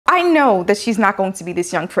I know that she's not going to be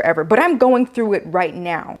this young forever, but I'm going through it right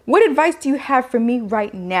now. What advice do you have for me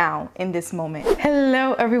right now in this moment?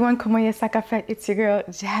 Hello everyone, como está café? It's your girl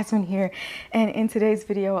Jasmine here, and in today's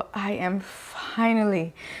video I am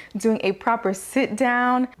finally doing a proper sit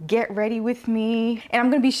down, get ready with me, and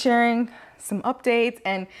I'm going to be sharing some updates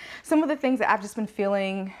and some of the things that I've just been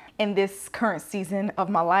feeling in this current season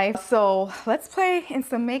of my life. So let's play in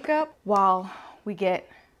some makeup while we get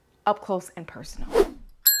up close and personal.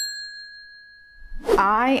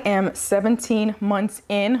 I am 17 months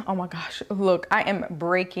in. Oh my gosh, look, I'm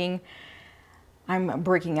breaking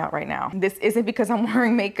out right now. This isn't because I'm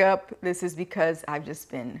wearing makeup. This is because I've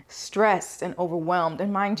just been stressed and overwhelmed.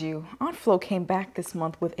 And mind you, Aunt Flo came back this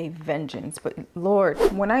month with a vengeance. But Lord,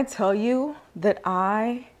 when I tell you that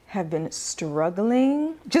I have been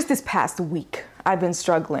struggling, just this past week, I've been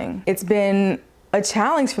struggling. It's been a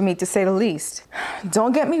challenge for me, to say the least.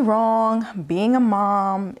 Don't get me wrong, being a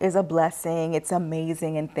mom is a blessing, it's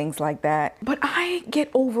amazing and things like that. But I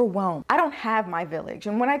get overwhelmed. I don't have my village.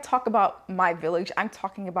 And when I talk about my village, I'm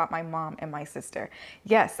talking about my mom and my sister.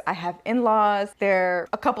 Yes, I have in-laws, they're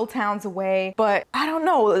a couple towns away, but I don't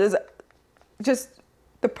know, there's just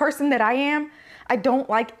the person that I am, I don't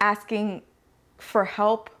like asking for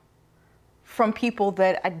help from people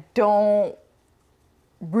that I don't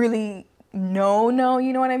really no,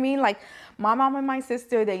 you know what I mean? Like my mom and my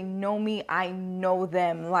sister, they know me, I know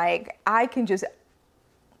them. Like I can just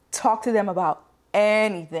talk to them about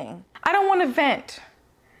anything. I don't want to vent,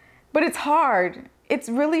 but it's hard. It's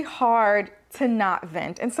really hard to not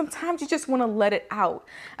vent. And sometimes you just want to let it out.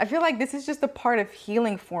 I feel like this is just a part of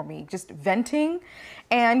healing for me, just venting.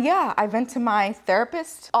 And yeah, I vent to my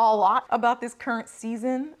therapist a lot about this current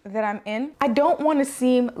season that I'm in. I don't want to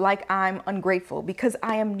seem like I'm ungrateful, because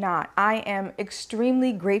I am not. I am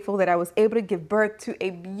extremely grateful that I was able to give birth to a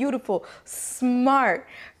beautiful, smart,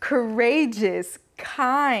 courageous,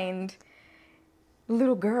 kind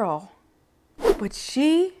little girl. But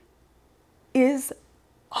she is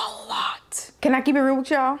a lot. Can I keep it real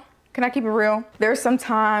with y'all? Can I keep it real? There are some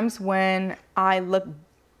times when I look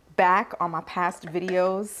back on my past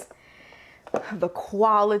videos, the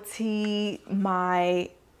quality, my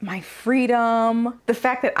freedom, the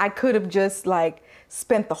fact that I could have just like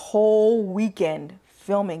spent the whole weekend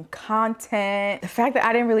filming content, the fact that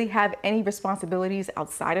I didn't really have any responsibilities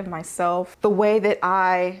outside of myself, the way that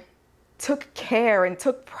I took care and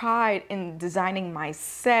took pride in designing my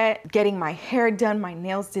set, getting my hair done, my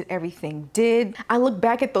nails did, everything did. I look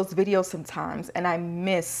back at those videos sometimes and I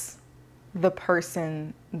miss the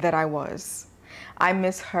person that I was. I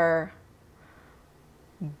miss her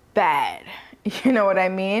bad. You know what I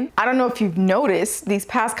mean? I don't know if you've noticed these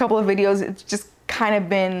past couple of videos, it's just kind of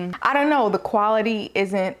been, I don't know, the quality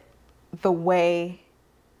isn't the way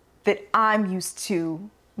that I'm used to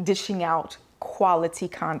dishing out quality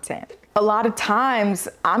content. A lot of times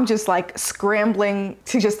I'm just like scrambling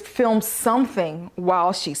to just film something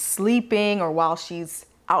while she's sleeping or while she's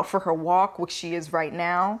out for her walk, which she is right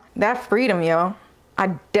now. That freedom, yo,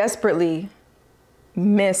 I desperately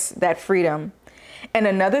miss that freedom. And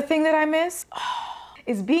another thing that I miss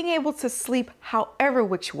is being able to sleep however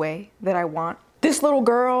which way that I want. This little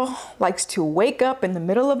girl likes to wake up in the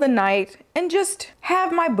middle of the night and just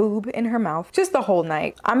have my boob in her mouth just the whole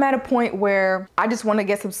night. I'm at a point where I just want to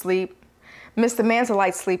get some sleep. Mr. Man's a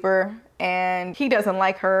light sleeper and he doesn't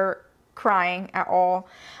like her crying at all.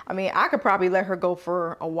 I mean, I could probably let her go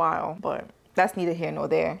for a while, but that's neither here nor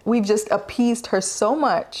there. We've just appeased her so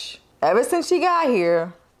much ever since she got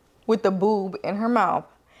here with the boob in her mouth.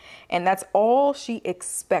 And that's all she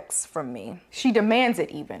expects from me. She demands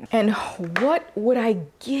it even. And what would I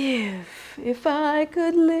give if I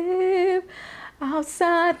could live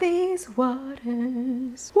outside these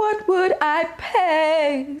waters? What would I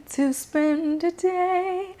pay to spend a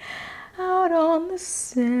day out on the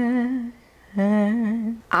sand?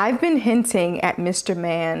 I've been hinting at Mr.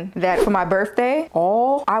 Man that for my birthday,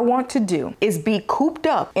 all I want to do is be cooped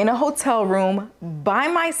up in a hotel room by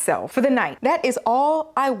myself for the night. That is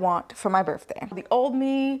all I want for my birthday. The old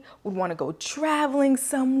me would want to go traveling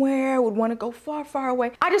somewhere, would want to go far, far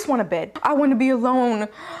away. I just want a bed. I want to be alone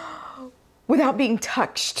without being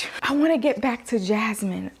touched. I want to get back to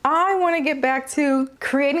Jasmine. I want to get back to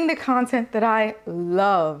creating the content that I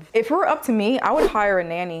love. If it were up to me, I would hire a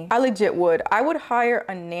nanny. I legit would. I would hire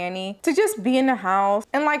a nanny to just be in the house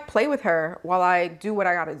and like play with her while I do what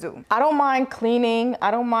I gotta do. I don't mind cleaning.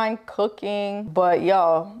 I don't mind cooking, but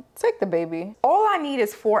yo, take the baby. All I need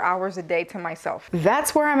is 4 hours a day to myself.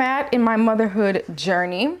 That's where I'm at in my motherhood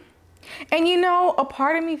journey. And you know, a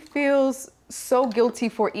part of me feels so guilty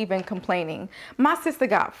for even complaining. My sister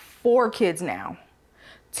got 4 kids now.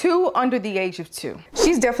 2 under the age of 2.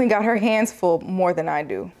 She's definitely got her hands full more than I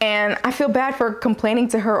do. And I feel bad for complaining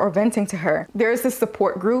to her or venting to her. There's this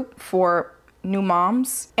support group for new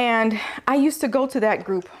moms, and I used to go to that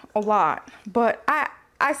group a lot, but I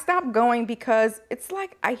stopped going because it's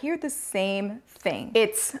like I hear the same thing.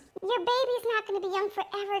 It's, your baby's not going to be young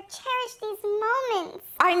forever. Cherish these moments.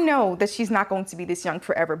 I know that she's not going to be this young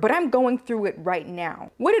forever, but I'm going through it right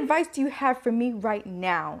now. What advice do you have for me right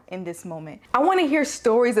now in this moment? I want to hear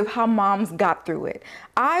stories of how moms got through it.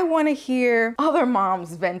 I want to hear other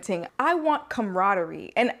moms venting. I want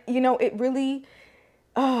camaraderie. And you know, it really,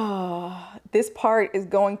 this part is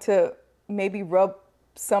going to maybe rub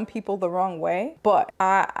some people the wrong way, but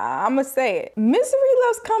I'm gonna say it. Misery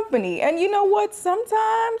loves company. And you know what?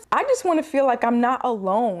 Sometimes I just want to feel like I'm not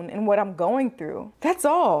alone in what I'm going through. That's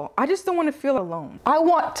all. I just don't want to feel alone. I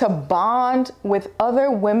want to bond with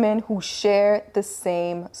other women who share the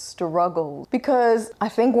same struggles, because I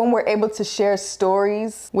think when we're able to share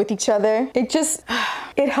stories with each other,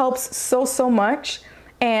 it helps so much.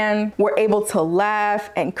 And we're able to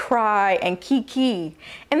laugh and cry and kiki.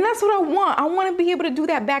 And that's what I want. I want to be able to do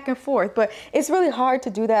that back and forth. But it's really hard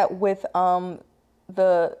to do that with the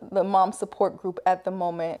mom support group at the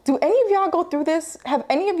moment. Do any of y'all go through this? Have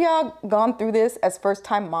any of y'all gone through this as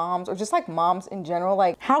first-time moms, or just like moms in general?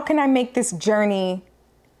 Like, how can I make this journey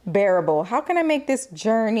bearable? How can I make this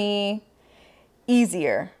journey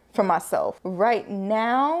easier for myself? Right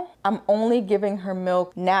now, I'm only giving her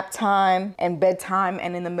milk nap time and bedtime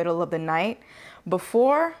and in the middle of the night.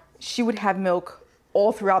 Before, she would have milk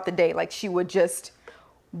all throughout the day. Like, she would just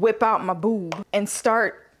whip out my boob and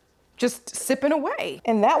start just sipping away.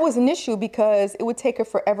 And that was an issue because it would take her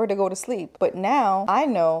forever to go to sleep. But now I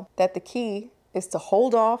know that the key is to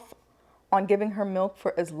hold off on giving her milk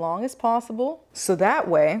for as long as possible, so that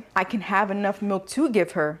way I can have enough milk to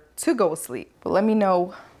give her to go to sleep. But let me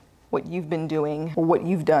know what you've been doing or what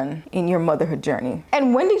you've done in your motherhood journey.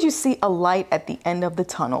 And when did you see a light at the end of the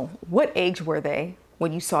tunnel? What age were they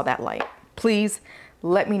when you saw that light? Please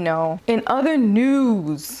let me know. In other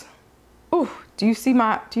news, ooh, do you see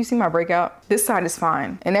my breakout? This side is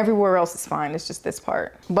fine and everywhere else is fine. It's just this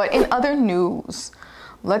part. But in other news,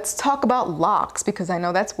 let's talk about locks, because I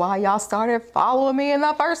know that's why y'all started following me in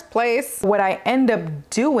the first place. What I ended up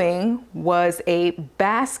doing was a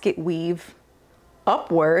basket weave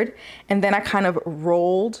upward, and then I kind of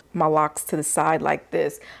rolled my locks to the side like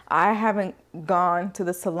this. I haven't gone to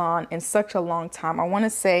the salon in such a long time. I want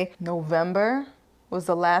to say November was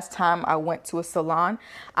the last time I went to a salon.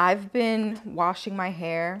 I've been washing my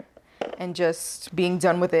hair and just being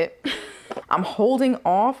done with it. I'm holding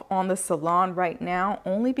off on the salon right now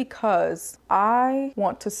only because I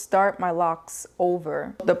want to start my locks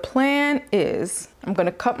over. The plan is I'm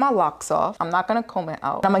gonna cut my locks off. I'm not gonna comb it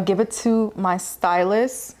out. I'm gonna give it to my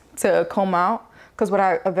stylist to comb out, because what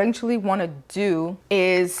I eventually wanna do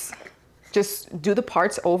is just do the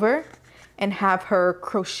parts over and have her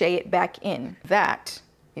crochet it back in. That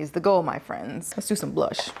is the goal, my friends. Let's do some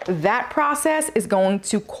blush. That process is going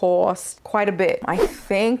to cost quite a bit. I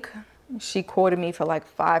think she quoted me for like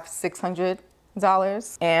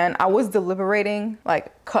 $500-600, and I was deliberating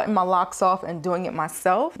like cutting my locks off and doing it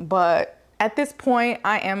myself, but at this point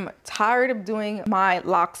I am tired of doing my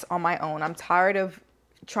locks on my own. I'm tired of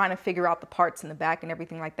trying to figure out the parts in the back and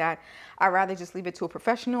everything like that. I'd rather just leave it to a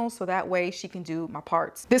professional so that way she can do my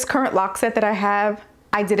parts. This current lock set that I have,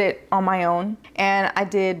 I did it on my own, and I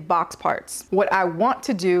did box parts. What I want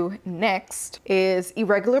to do next is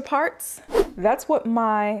irregular parts. That's what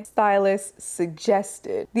my stylist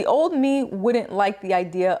suggested. The old me wouldn't like the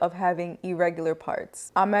idea of having irregular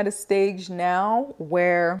parts. I'm at a stage now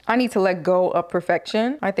where I need to let go of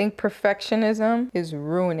perfection. I think perfectionism is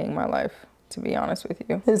ruining my life, to be honest with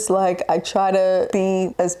you. It's like I try to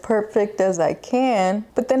be as perfect as I can,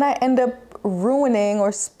 but then I end up ruining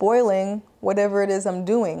or spoiling whatever it is I'm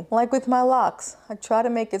doing. Like with my locks, I try to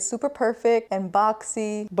make it super perfect and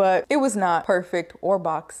boxy, but it was not perfect or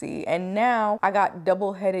boxy. And now I got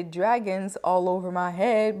double-headed dragons all over my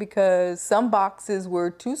head because some boxes were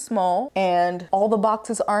too small and all the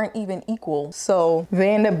boxes aren't even equal. So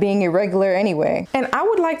they end up being irregular anyway. And I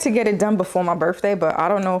would like to get it done before my birthday, but I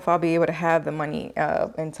don't know if I'll be able to have the money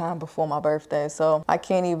in time before my birthday. So I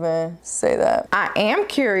can't even say that. I am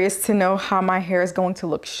curious to know how my hair is going to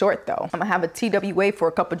look short though. I'm gonna have a TWA for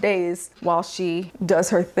a couple days while she does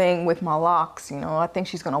her thing with my locks. You know, I think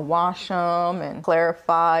she's gonna wash them and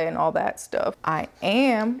clarify and all that stuff. I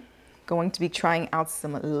am going to be trying out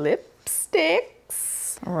some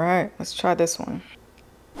lipsticks. All right, let's try this one.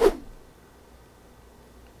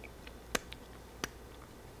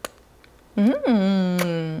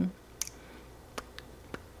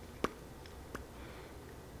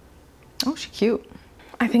 Oh, she's cute.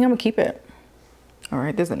 I think I'm gonna keep it. All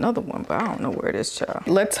right, there's another one, but I don't know where it is, child.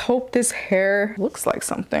 Let's hope this hair looks like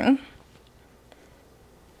something.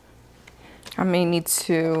 I may need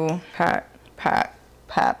to pat.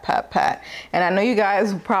 And I know you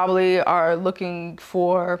guys probably are looking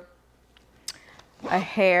for a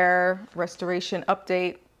hair restoration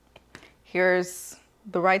update. Here's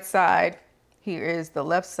the right side. Here is the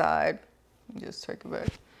left side. Just take it back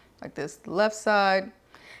like this, the left side.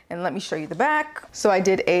 And let me show you the back. So I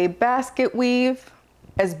did a basket weave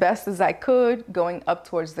as best as I could, going up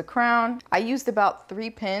towards the crown. I used about 3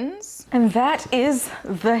 pins, and that is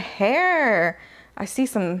the hair. I see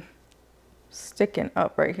some sticking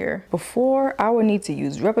up right here. Before, I would need to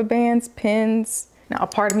use rubber bands, pins. Now, a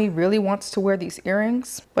part of me really wants to wear these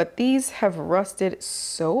earrings, but these have rusted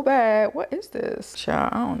so bad. What is this? Child,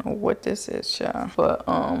 I don't know what this is, child. But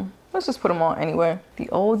let's just put them on anyway. The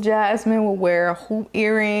old Jasmine will wear hoop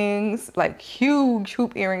earrings, like huge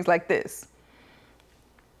hoop earrings like this.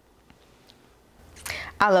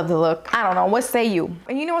 I love the look. I don't know, what say you?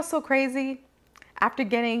 And you know what's so crazy? After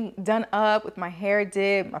getting done up with my hair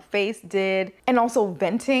did, my face did, and also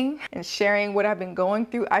venting and sharing what I've been going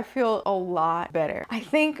through, I feel a lot better. I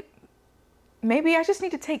think maybe I just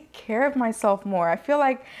need to take care of myself more. I feel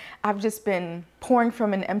like I've just been pouring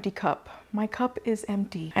from an empty cup. My cup is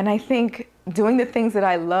empty. And I think doing the things that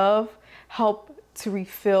I love help to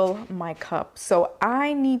refill my cup. So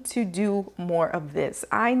I need to do more of this.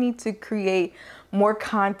 I need to create more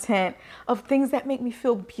content of things that make me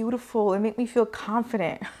feel beautiful and make me feel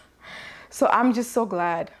confident. So I'm just so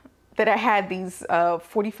glad that I had these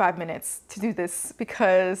 45 minutes to do this,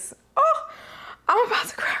 because I'm about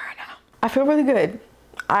to cry right now. I feel really good.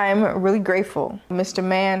 I'm really grateful. Mr.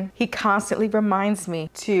 Man, he constantly reminds me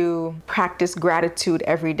to practice gratitude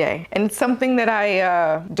every day. And it's something that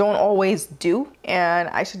I don't always do, and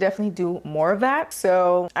I should definitely do more of that.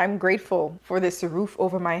 So I'm grateful for this roof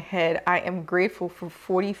over my head. I am grateful for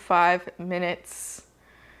 45 minutes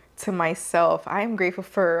to myself. I am grateful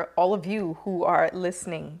for all of you who are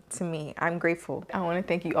listening to me. I'm grateful. I want to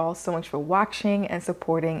thank you all so much for watching and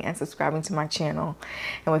supporting and subscribing to my channel.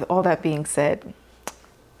 And with all that being said,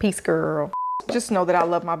 peace, girl. Just know that I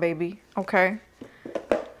love my baby, okay?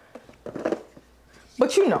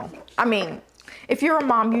 But you know, I mean, if you're a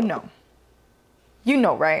mom, you know. You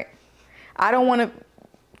know, right? I don't want to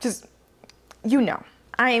just, you know.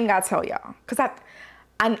 I ain't got to tell y'all. Because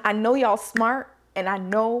I know y'all smart, and I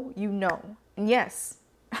know you know. And yes,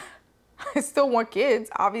 I still want kids.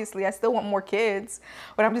 Obviously, I still want more kids.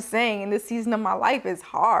 But I'm just saying, in this season of my life, it's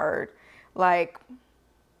hard. Like,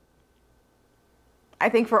 I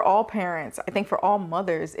think for all parents, I think for all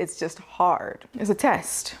mothers, it's just hard. It's a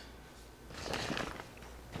test.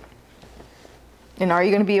 And are you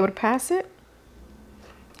going to be able to pass it?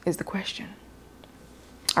 Is the question.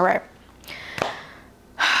 All right.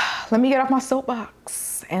 Let me get off my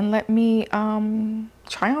soapbox and let me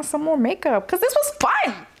try on some more makeup, because this was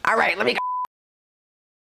fun. All right, let me go.